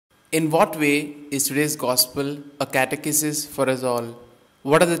In what way is today's gospel a catechesis for us all?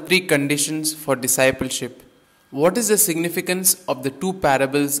 What are the three conditions for discipleship? What is the significance of the two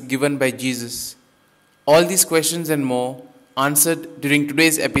parables given by Jesus? All these questions and more answered during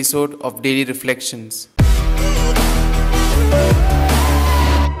today's episode of Daily Reflections.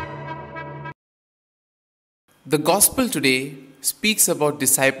 The gospel today speaks about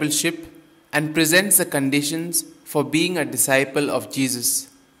discipleship and presents the conditions for being a disciple of Jesus.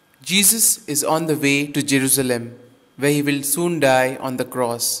 Jesus is on the way to Jerusalem, where he will soon die on the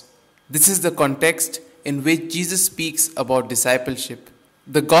cross. This is the context in which Jesus speaks about discipleship.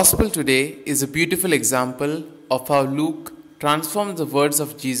 The gospel today is a beautiful example of how Luke transforms the words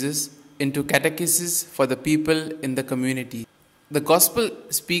of Jesus into catechesis for the people in the community. The gospel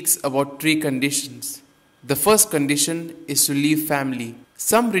speaks about three conditions. The first condition is to leave family.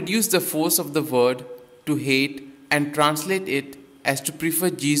 Some reduce the force of the word to hate and translate it as to prefer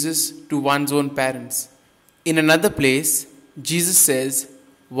Jesus to one's own parents. In another place, Jesus says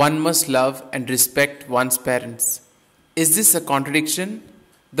one must love and respect one's parents. Is this a contradiction?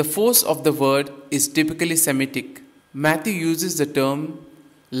 The force of the word is typically Semitic. Matthew uses the term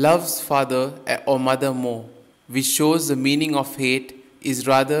loves father or mother more, which shows the meaning of hate is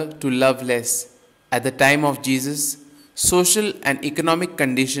rather to love less. At the time of Jesus, social and economic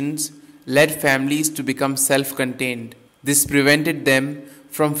conditions led families to become self-contained. This prevented them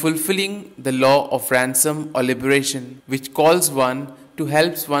from fulfilling the law of ransom or liberation, which calls one to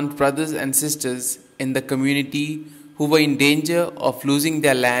help one's brothers and sisters in the community who were in danger of losing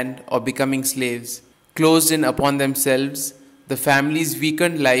their land or becoming slaves. Closed in upon themselves, the families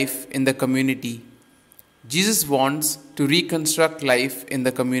weakened life in the community. Jesus wants to reconstruct life in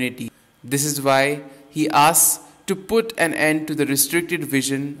the community. This is why he asks to put an end to the restricted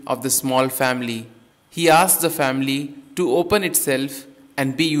vision of the small family. He asks the family to open itself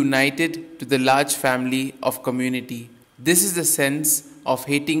and be united to the large family of community. This is the sense of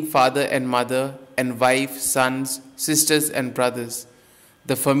hating father and mother and wife, sons, sisters and brothers.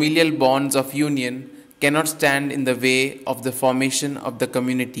 The familial bonds of union cannot stand in the way of the formation of the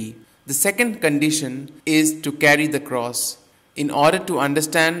community. The second condition is to carry the cross. In order to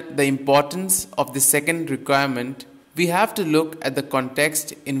understand the importance of the second requirement, we have to look at the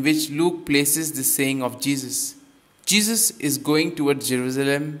context in which Luke places the saying of Jesus. Jesus is going towards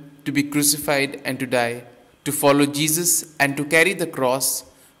Jerusalem to be crucified and to die. To follow Jesus and to carry the cross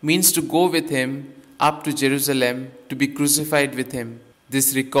means to go with him up to Jerusalem to be crucified with him.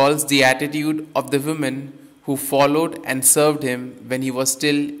 This recalls the attitude of the women who followed and served him when he was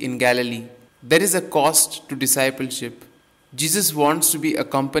still in Galilee. There is a cost to discipleship. Jesus wants to be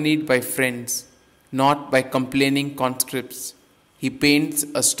accompanied by friends, not by complaining conscripts. He paints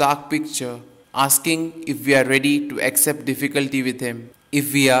a stark picture, asking if we are ready to accept difficulty with him.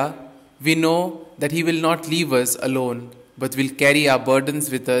 If we are, we know that he will not leave us alone, but will carry our burdens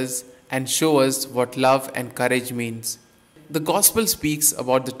with us and show us what love and courage means. The gospel speaks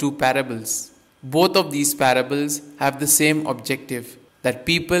about the two parables. Both of these parables have the same objective, that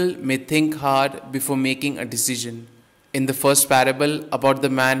people may think hard before making a decision. In the first parable about the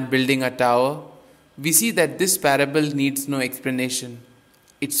man building a tower, we see that this parable needs no explanation.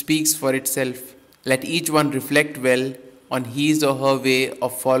 It speaks for itself. Let each one reflect well on his or her way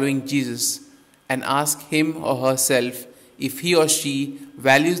of following Jesus and ask him or herself if he or she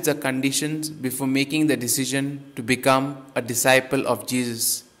values the conditions before making the decision to become a disciple of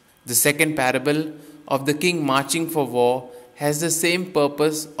Jesus. The second parable of the king marching for war has the same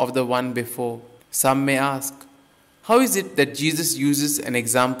purpose of the one before. Some may ask, how is it that Jesus uses an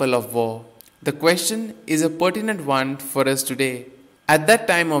example of war? The question is a pertinent one for us today. At that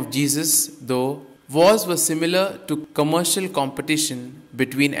time of Jesus, though, wars were similar to commercial competition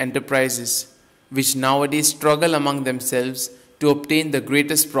between enterprises, which nowadays struggle among themselves to obtain the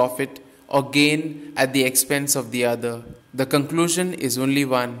greatest profit or gain at the expense of the other. The conclusion is only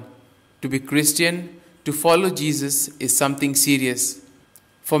one. To be Christian, to follow Jesus is something serious.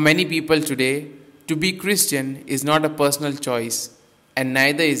 For many people today, to be Christian is not a personal choice, and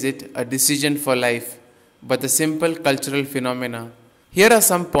neither is it a decision for life, but a simple cultural phenomena. Here are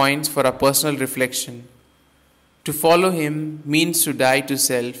some points for a personal reflection. To follow him means to die to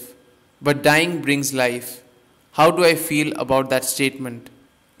self, but dying brings life. How do I feel about that statement?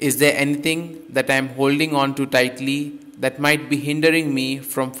 Is there anything that I am holding on to tightly that might be hindering me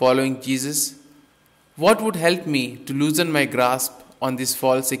from following Jesus? What would help me to loosen my grasp on these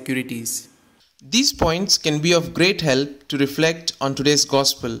false securities? These points can be of great help to reflect on today's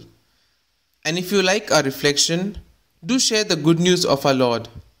gospel. And if you like our reflection, do share the good news of our Lord.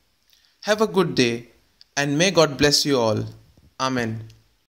 Have a good day, and may God bless you all. Amen.